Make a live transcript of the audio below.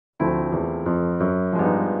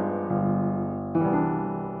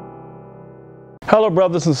Hello,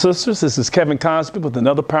 brothers and sisters. This is Kevin Cosby with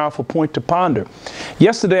another powerful point to ponder.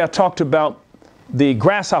 Yesterday, I talked about the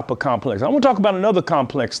grasshopper complex. I want to talk about another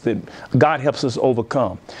complex that God helps us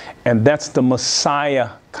overcome, and that's the Messiah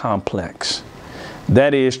complex.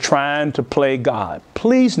 That is trying to play God.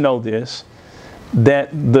 Please know this,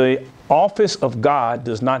 that the office of God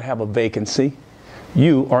does not have a vacancy.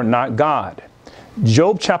 You are not God.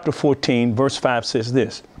 Job chapter 14, verse 5 says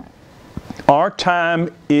this: our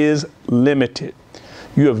time is limited.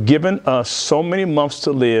 You have given us so many months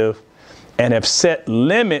to live and have set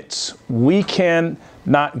limits we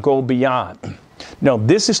cannot go beyond. Now,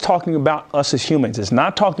 this is talking about us as humans. It's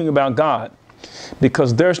not talking about God,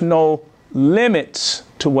 because there's no limits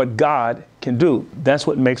to what God can do. That's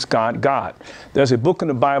what makes God God. There's a book in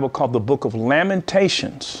the Bible called the Book of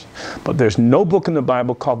Lamentations, but there's no book in the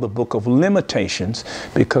Bible called the Book of Limitations,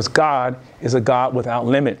 because God is a God without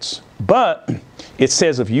limits. But it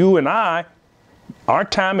says of you and I, our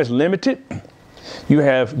time is limited. You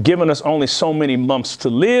have given us only so many months to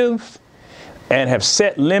live and have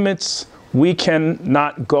set limits we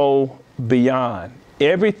cannot go beyond.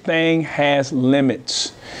 Everything has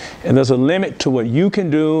limits, and there's a limit to what you can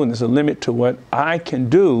do, and there's a limit to what I can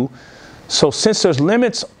do. So since there's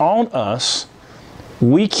limits on us,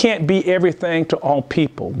 we can't be everything to all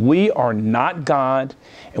people. We are not God,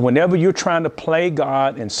 and whenever you're trying to play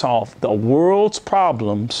God and solve the world's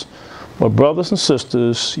problems, well, brothers and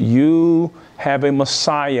sisters, you have a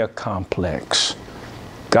Messiah complex.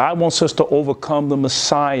 God wants us to overcome the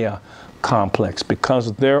Messiah complex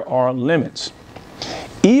because there are limits.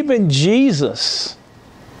 Even Jesus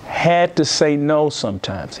had to say no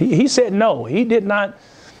sometimes. He said no. He did not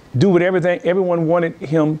do what everyone wanted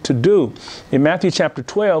him to do. In Matthew chapter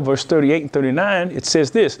 12, verse 38 and 39, it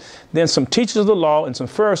says this: then some teachers of the law and some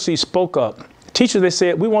Pharisees spoke up. Teacher, they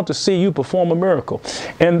said, we want to see you perform a miracle.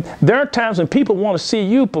 And there are times when people want to see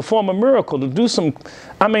you perform a miracle, to do some,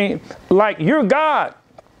 like you're God.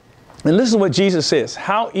 And listen to what Jesus says: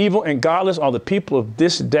 how evil and godless are the people of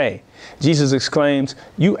this day. Jesus exclaims,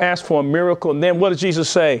 you asked for a miracle, and then what does Jesus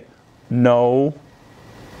say? No,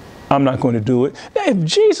 I'm not going to do it. Now, if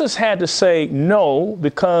Jesus had to say no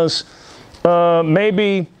because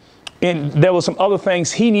maybe there were some other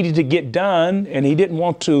things he needed to get done, and he didn't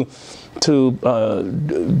want to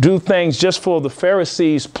do things just for the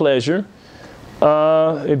Pharisees' pleasure.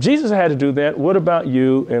 If Jesus had to do that, what about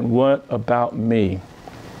you and what about me?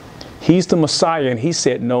 He's the Messiah, and he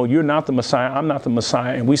said, no, you're not the Messiah. I'm not the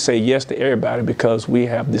Messiah. And we say yes to everybody because we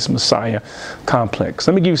have this Messiah complex.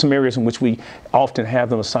 Let me give you some areas in which we often have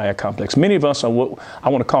the Messiah complex. Many of us are what I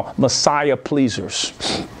want to call Messiah pleasers.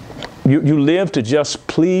 You live to just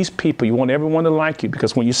please people. You want everyone to like you,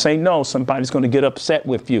 because when you say no, somebody's going to get upset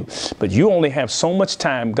with you. But you only have so much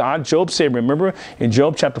time. Job said, remember in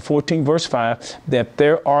Job chapter 14, verse 5, that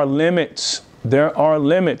there are limits. There are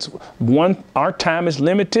limits. Our time is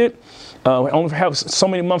limited. We only have so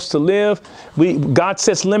many months to live. God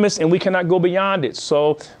sets limits, and we cannot go beyond it.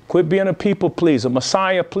 So quit being a people pleaser,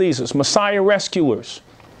 Messiah pleasers, Messiah rescuers.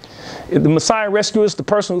 The Messiah rescuer is the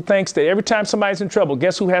person who thinks that every time somebody's in trouble,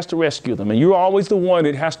 guess who has to rescue them? And you're always the one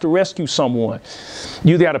that has to rescue someone.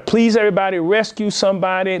 You got to please everybody, rescue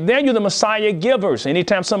somebody. Then you're the Messiah givers.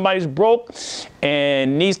 Anytime somebody's broke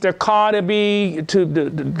and needs their car to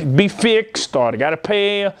be fixed, or they got to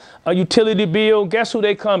pay a utility bill, guess who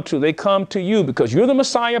they come to? They come to you, because you're the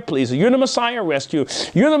Messiah pleaser. You're the Messiah rescuer.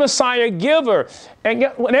 You're the Messiah giver. And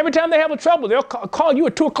every time they have a trouble, they'll call you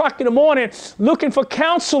at 2 o'clock in the morning looking for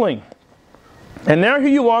counseling. And now here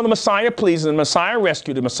you are, the Messiah pleaser, the Messiah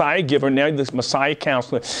rescuer, the Messiah giver, now you're the Messiah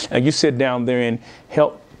counselor, and you sit down there and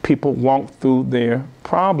help people walk through their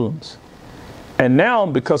problems. And now,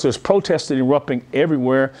 because there's protests erupting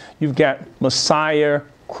everywhere, you've got Messiah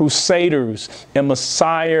crusaders and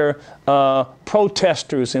Messiah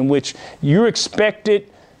protesters, in which you're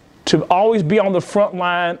expected to always be on the front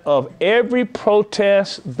line of every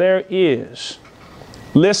protest there is.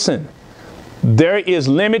 Listen, there is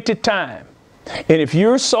limited time. And if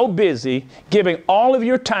you're so busy giving all of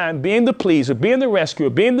your time being the pleaser, being the rescuer,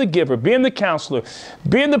 being the giver, being the counselor,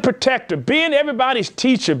 being the protector, being everybody's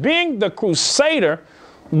teacher, being the crusader,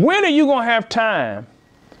 when are you going to have time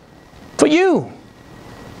for you?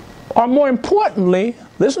 Or more importantly,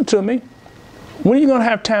 listen to me, when are you going to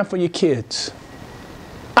have time for your kids?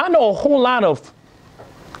 I know a whole lot of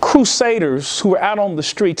crusaders who are out on the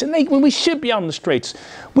streets, and when we should be on the streets,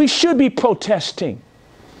 we should be protesting.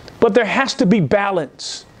 But there has to be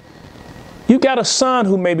balance. You got a son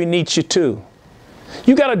who maybe needs you too.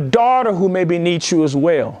 You got a daughter who maybe needs you as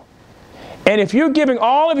well. And if you're giving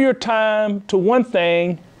all of your time to one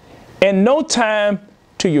thing and no time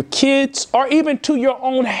to your kids, or even to your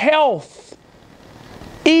own health.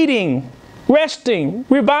 Eating, resting,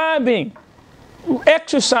 reviving,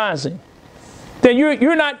 exercising. Then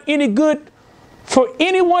you're not any good for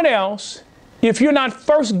anyone else if you're not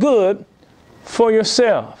first good for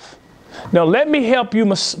yourself. Now let me help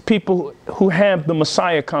you people who have the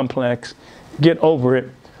Messiah complex get over it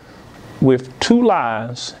with 2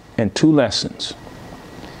 lies and 2 lessons.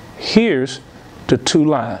 Here's the 2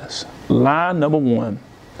 lies. Lie number 1,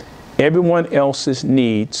 everyone else's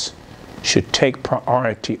needs should take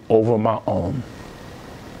priority over my own.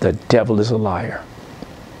 The devil is a liar.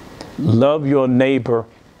 Love your neighbor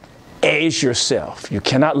as yourself. You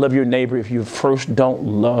cannot love your neighbor if you first don't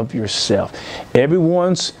love yourself.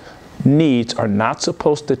 Everyone's needs are not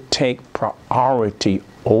supposed to take priority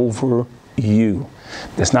over you.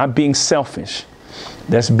 That's not being selfish.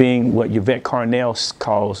 That's being what Yvette Carnell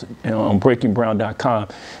calls on breakingbrown.com.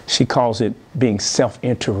 She calls it being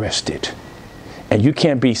self-interested. And you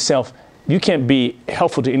can't be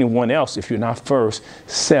helpful to anyone else if you're not first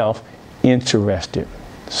self-interested.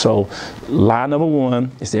 So lie number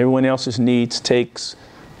 1 is everyone else's needs takes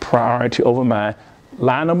priority over mine.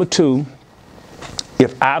 Lie number 2,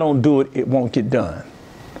 if I don't do it, it won't get done.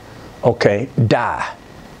 Okay, die.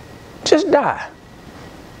 Just die.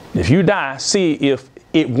 If you die, see if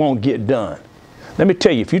it won't get done. Let me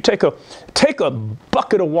tell you, if you take a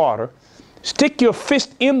bucket of water, stick your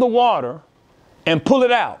fist in the water and pull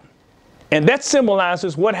it out. And that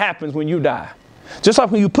symbolizes what happens when you die. Just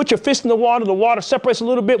like when you put your fist in the water separates a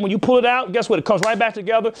little bit. When you pull it out, guess what? It comes right back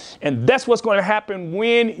together. And that's what's going to happen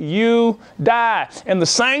when you die. And the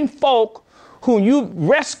same folk who you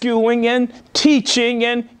rescuing and teaching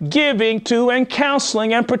and giving to and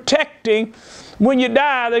counseling and protecting, when you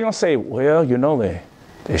die, they're going to say, well, you know,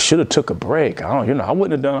 they should have took a break. I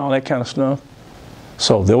wouldn't have done all that kind of stuff.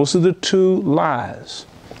 So those are the 2 lies.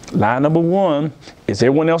 Lie number 1 is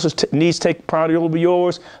everyone else's needs take priority over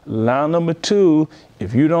yours. Lie number 2,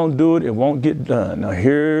 if you don't do it, it won't get done. Now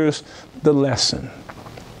here's the lesson.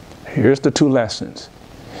 Here's the 2 lessons.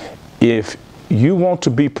 If you want to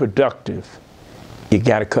be productive, you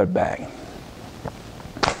got to cut back.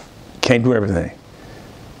 Can't do everything.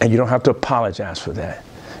 And you don't have to apologize for that.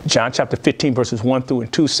 John chapter 15 verses 1 through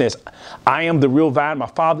 2 says, I am the real vine, my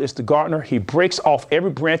Father is the gardener. He breaks off every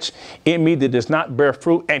branch in me that does not bear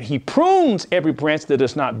fruit, and he prunes every branch that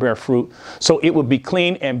does not bear fruit, so it will be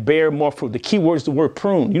clean and bear more fruit. The key word is the word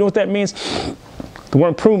prune. You know what that means? The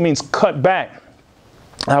word prune means cut back.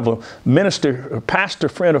 I have a pastor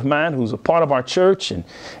friend of mine who's a part of our church, and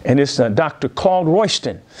it's Dr. Claude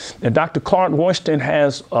Royston. And Dr. Claude Royston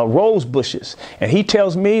has rose bushes, and he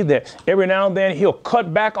tells me that every now and then he'll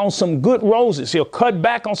cut back on some good roses. He'll cut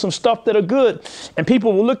back on some stuff that are good, and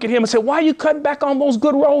people will look at him and say, why are you cutting back on those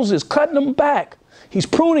good roses? Cutting them back. He's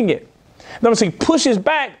pruning it. In other words, he pushes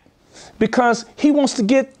back because he wants to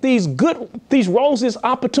get these roses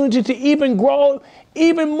opportunity to even grow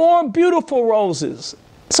even more beautiful roses.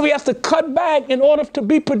 So he has to cut back in order to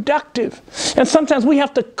be productive. And sometimes we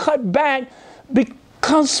have to cut back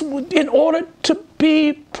because in order to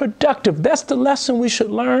be productive. That's the lesson we should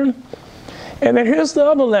learn. And then here's the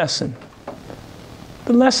other lesson.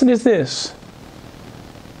 The lesson is this.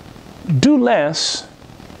 Do less,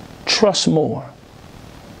 trust more.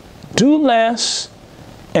 Do less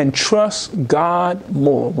and trust God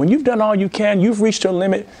more. When you've done all you can, you've reached your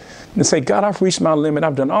limit, and say, God, I've reached my limit.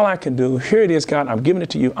 I've done all I can do. Here it is, God. I'm giving it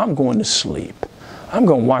to you. I'm going to sleep. I'm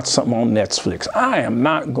going to watch something on Netflix. I am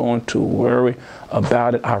not going to worry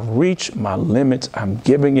about it. I've reached my limits. I'm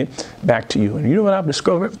giving it back to you. And you know what I've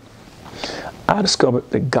discovered? I discovered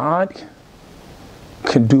that God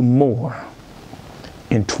can do more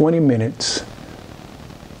in 20 minutes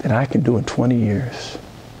than I can do in 20 years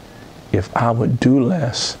if I would do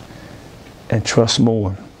less and trust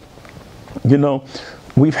more. You know,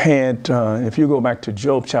 we've had, if you go back to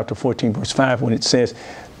Job chapter 14, verse 5, when it says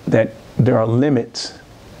that there are limits,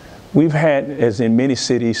 we've had, as in many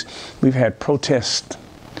cities, we've had protests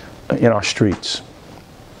in our streets.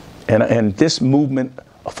 And this movement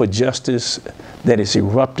for justice that is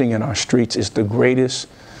erupting in our streets is the greatest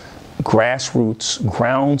grassroots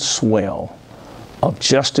groundswell of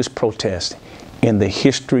justice protest in the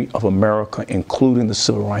history of America, including the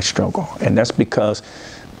civil rights struggle. And that's because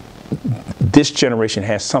this generation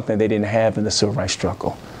has something they didn't have in the civil rights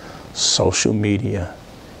struggle: social media,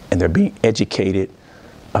 and they're being educated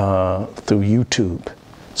through YouTube.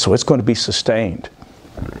 So it's going to be sustained.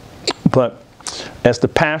 But as the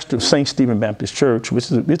pastor of St. Stephen Baptist Church, which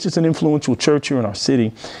is an influential church here in our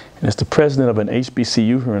city, and as the president of an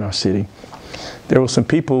HBCU here in our city, there were some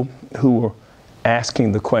people who were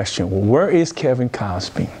asking the question, well, where is Kevin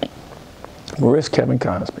Cosby? Where is Kevin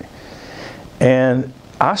Cosby? And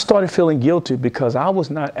I started feeling guilty because I was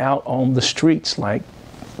not out on the streets like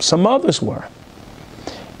some others were.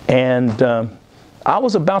 And I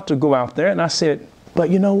was about to go out there, and I said, but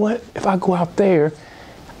you know what? If I go out there,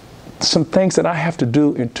 some things that I have to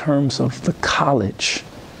do in terms of the college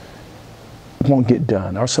won't get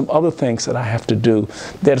done, or some other things that I have to do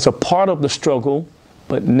that is a part of the struggle,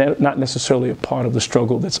 but not necessarily a part of the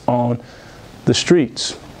struggle that's on the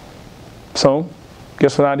streets. So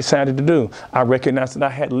guess what I decided to do? I recognized that I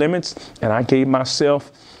had limits, and I gave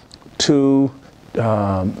myself to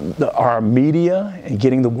our media and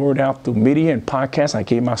getting the word out through media and podcasts. I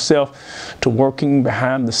gave myself to working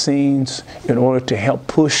behind the scenes in order to help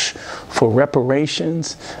push for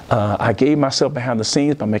reparations. I gave myself behind the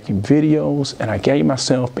scenes by making videos, and I gave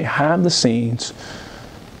myself behind the scenes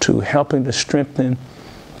to helping to strengthen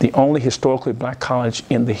the only historically black college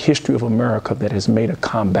in the history of America that has made a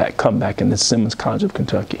comeback in the Simmons College of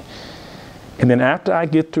Kentucky. And then after I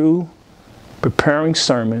get through preparing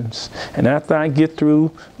sermons, and after I get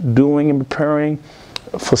through doing and preparing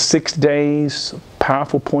for 6 days,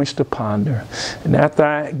 powerful points to ponder, and after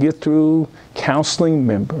I get through counseling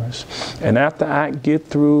members, and after I get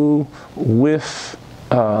through with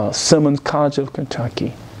Simmons College of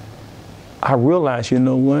Kentucky, I realize, you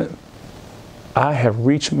know what? I have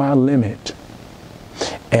reached my limit.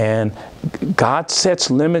 And God sets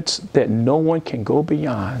limits that no one can go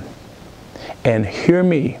beyond. And hear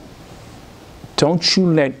me, don't you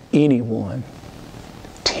let anyone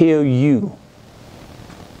tell you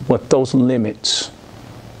what those limits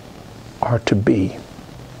are to be,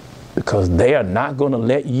 because they are not going to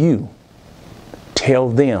let you tell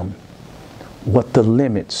them what the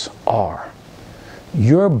limits are.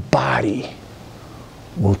 Your body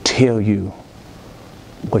will tell you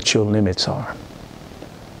what your limits are.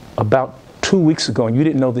 About 2 weeks ago, and you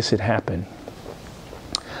didn't know this had happened,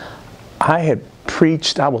 I had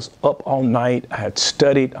preached. I was up all night. I had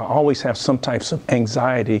studied. I always have some types of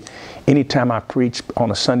anxiety anytime I preach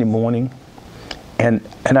on a Sunday morning. And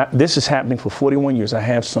this is happening for 41 years. I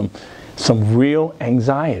have some real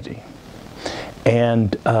anxiety.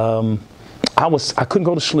 And I couldn't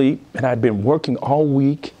go to sleep, and I'd been working all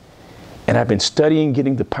week, and I've been studying,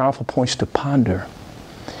 getting the powerful points to ponder.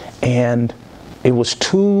 And it was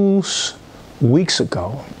 2 weeks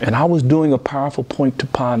ago, and I was doing a powerful point to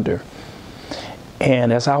ponder.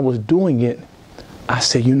 And as I was doing it, I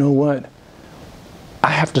said, you know what?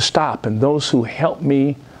 I have to stop. And those who helped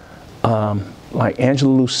me, like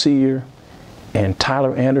Angela Lucier and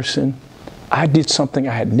Tyler Anderson, I did something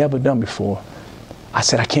I had never done before. I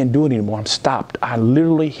said, I can't do it anymore. I'm stopped. I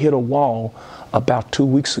literally hit a wall about 2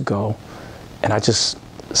 weeks ago, and I just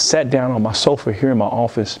sat down on my sofa here in my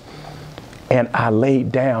office, and I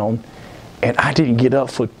laid down, and I didn't get up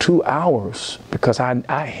for 2 hours because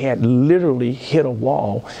I had literally hit a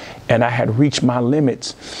wall, and I had reached my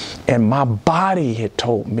limits, and my body had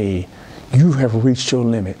told me, you have reached your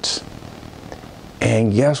limits.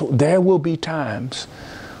 And yes, there will be times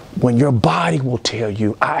when your body will tell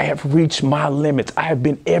you, I have reached my limits. I have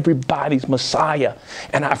been everybody's Messiah,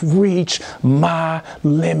 and I've reached my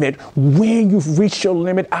limit. When you've reached your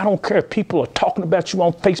limit, I don't care if people are talking about you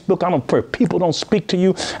on Facebook. I don't care if people don't speak to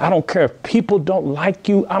you. I don't care if people don't like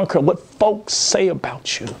you. I don't care what folks say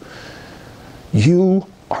about you. You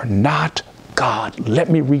are not God. Let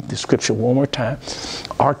me read the scripture one more time.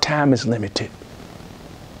 Our time is limited.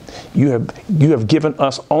 You have given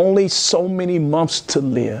us only so many months to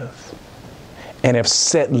live, and have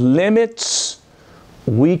set limits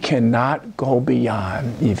we cannot go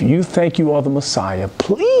beyond. If you think you are the Messiah,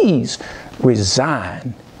 please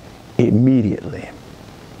resign immediately,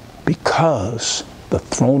 because the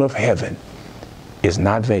throne of heaven is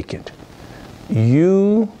not vacant.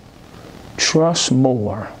 You trust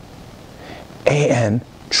more and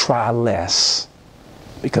try less,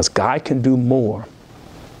 because God can do more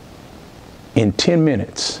in 10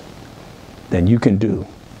 minutes than you can do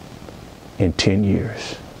in 10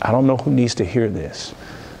 years. I don't know who needs to hear this,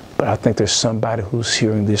 but I think there's somebody who's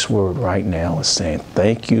hearing this word right now and saying,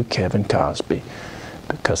 thank you, Kevin Cosby,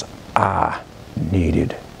 because I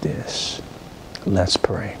needed this. Let's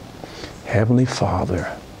pray. Heavenly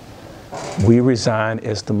Father, we resign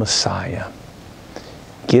as the Messiah.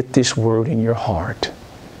 Get this word in your heart.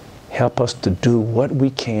 Help us to do what we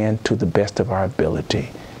can to the best of our ability,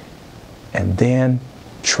 and then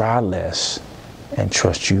try less and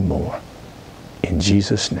trust you more. In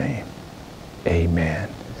Jesus' name, amen.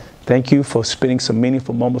 Thank you for spending some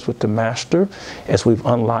meaningful moments with the Master as we've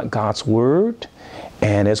unlocked God's Word.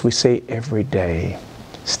 And as we say every day,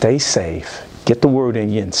 stay safe, Get the word in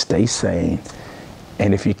you and stay sane.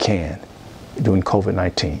 And if you can, during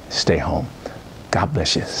COVID-19, stay home. God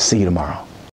bless you. See you tomorrow.